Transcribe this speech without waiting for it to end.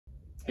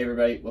Hey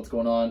everybody, what's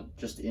going on?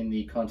 Just in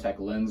the contact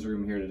lens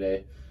room here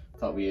today.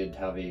 Thought we'd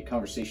have a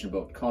conversation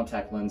about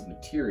contact lens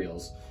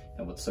materials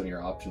and what some of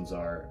your options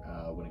are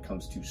when it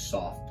comes to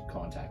soft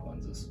contact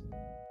lenses.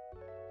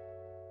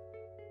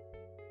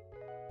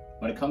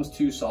 When it comes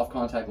to soft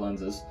contact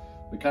lenses,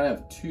 we kind of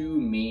have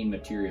two main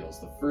materials,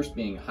 the first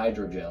being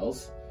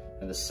hydrogels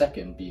and the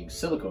second being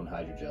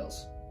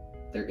silicone-hydrogels.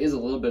 There is a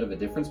little bit of a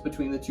difference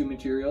between the two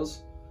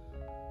materials.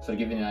 So to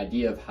give you an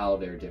idea of how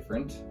they're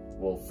different,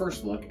 we'll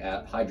first look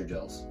at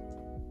hydrogels.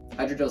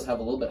 Hydrogels have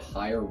a little bit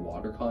higher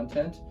water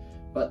content,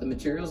 but the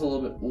material is a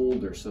little bit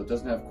older, so it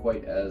doesn't have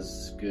quite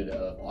as good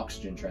of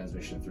oxygen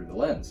transmission through the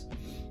lens.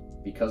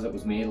 Because it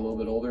was made a little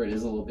bit older, it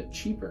is a little bit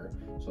cheaper,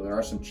 so there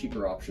are some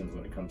cheaper options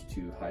when it comes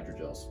to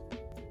hydrogels.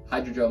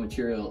 Hydrogel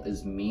material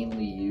is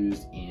mainly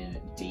used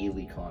in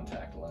daily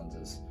contact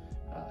lenses,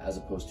 as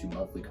opposed to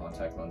monthly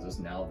contact lenses,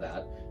 now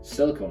that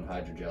silicone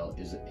hydrogel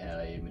is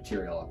a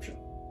material option.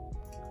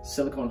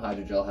 Silicone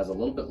hydrogel has a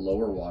little bit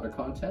lower water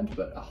content,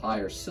 but a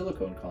higher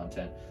silicone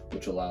content,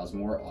 which allows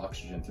more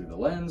oxygen through the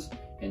lens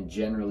and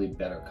generally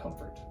better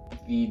comfort.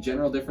 The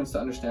general difference to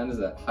understand is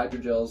that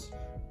hydrogels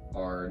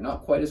are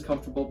not quite as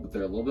comfortable, but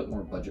they're a little bit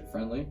more budget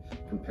friendly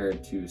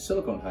compared to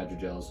silicone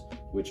hydrogels,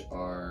 which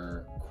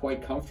are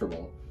quite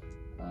comfortable,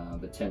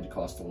 but tend to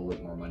cost a little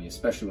bit more money,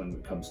 especially when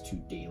it comes to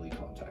daily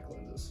contact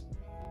lenses.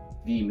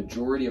 The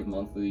majority of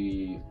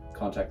monthly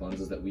contact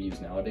lenses that we use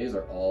nowadays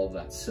are all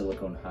that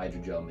silicone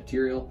hydrogel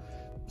material.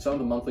 Some of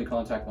the monthly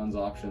contact lens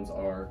options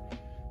are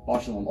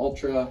Bausch & Lomb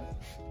Ultra,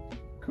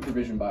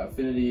 CooperVision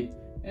Biofinity,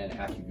 and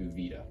AccuView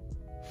Vita.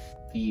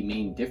 The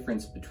main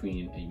difference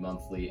between a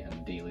monthly and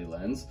a daily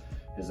lens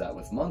is that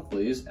with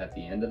monthlies, at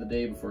the end of the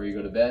day before you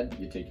go to bed,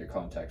 you take your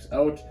contacts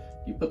out,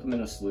 you put them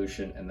in a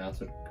solution, and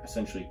that's what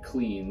essentially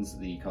cleans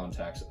the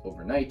contacts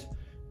overnight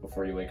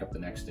before you wake up the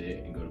next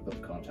day and go to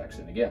put the contacts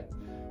in again.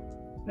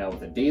 Now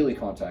with a daily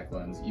contact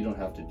lens, you don't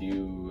have to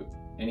do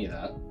any of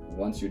that.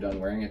 Once you're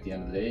done wearing it at the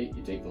end of the day,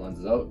 you take the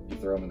lenses out, you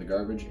throw them in the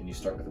garbage, and you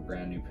start with a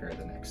brand new pair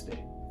the next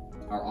day.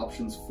 Our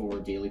options for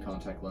daily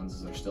contact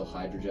lenses are still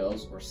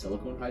hydrogels or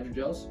silicone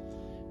hydrogels.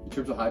 In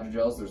terms of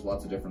hydrogels, there's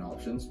lots of different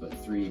options, but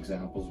three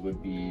examples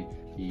would be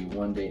the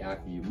One Day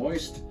AccuView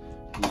Moist,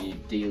 the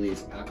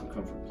dailies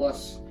AquaComfort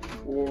Plus,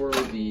 or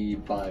the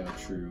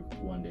BioTrue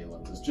One Day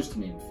lenses, just to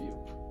name a few.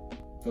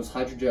 Those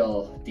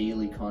hydrogel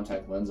daily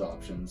contact lens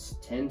options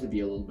tend to be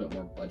a little bit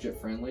more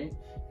budget friendly,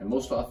 and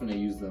most often I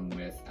use them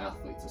with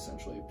athletes,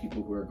 essentially,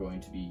 people who are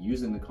going to be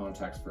using the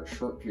contacts for a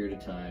short period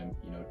of time,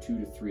 2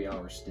 to 3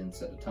 hour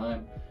stints at a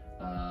time,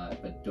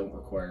 but don't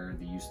require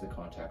the use of the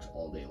contacts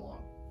all day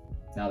long.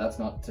 Now that's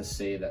not to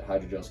say that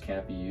hydrogels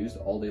can't be used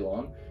all day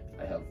long.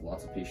 I have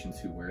lots of patients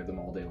who wear them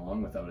all day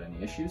long without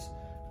any issues.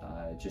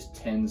 It just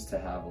tends to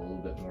have a little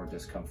bit more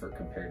discomfort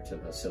compared to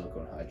the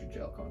silicone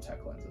hydrogel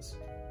contact lenses.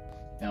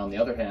 Now on the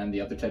other hand,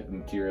 the other type of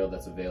material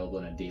that's available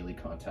in a daily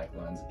contact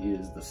lens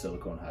is the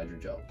silicone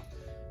hydrogel.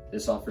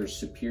 This offers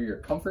superior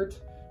comfort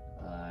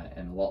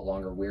and a lot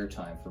longer wear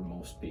time for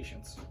most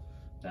patients.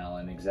 Now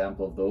an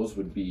example of those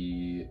would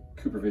be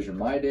CooperVision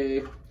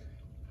MyDay,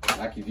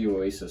 AccuView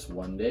Oasis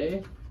One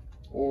Day,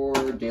 or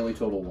Daily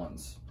Total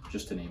Ones,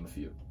 just to name a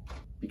few.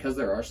 Because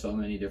there are so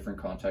many different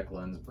contact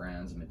lens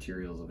brands and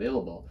materials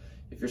available,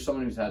 if you're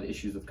someone who's had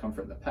issues with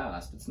comfort in the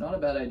past, it's not a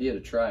bad idea to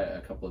try a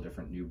couple of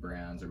different new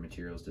brands or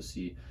materials to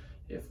see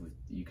if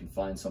you can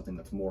find something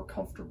that's more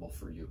comfortable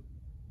for you.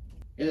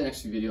 In the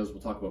next few videos,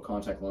 we'll talk about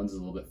contact lenses a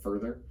little bit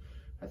further.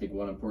 I think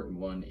one important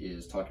one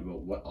is talking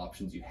about what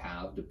options you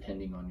have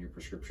depending on your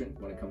prescription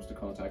when it comes to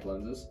contact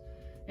lenses,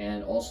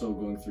 and also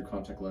going through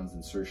contact lens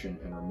insertion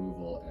and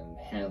removal and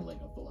handling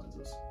of the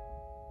lenses.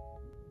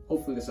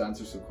 Hopefully this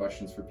answers some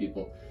questions for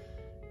people.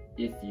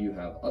 If you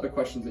have other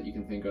questions that you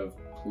can think of,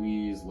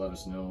 please let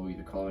us know.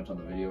 Either comment on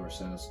the video or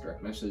send us a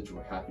direct message.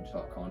 We're happy to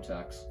talk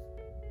contacts.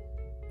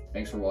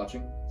 Thanks for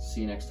watching.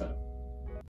 See you next time.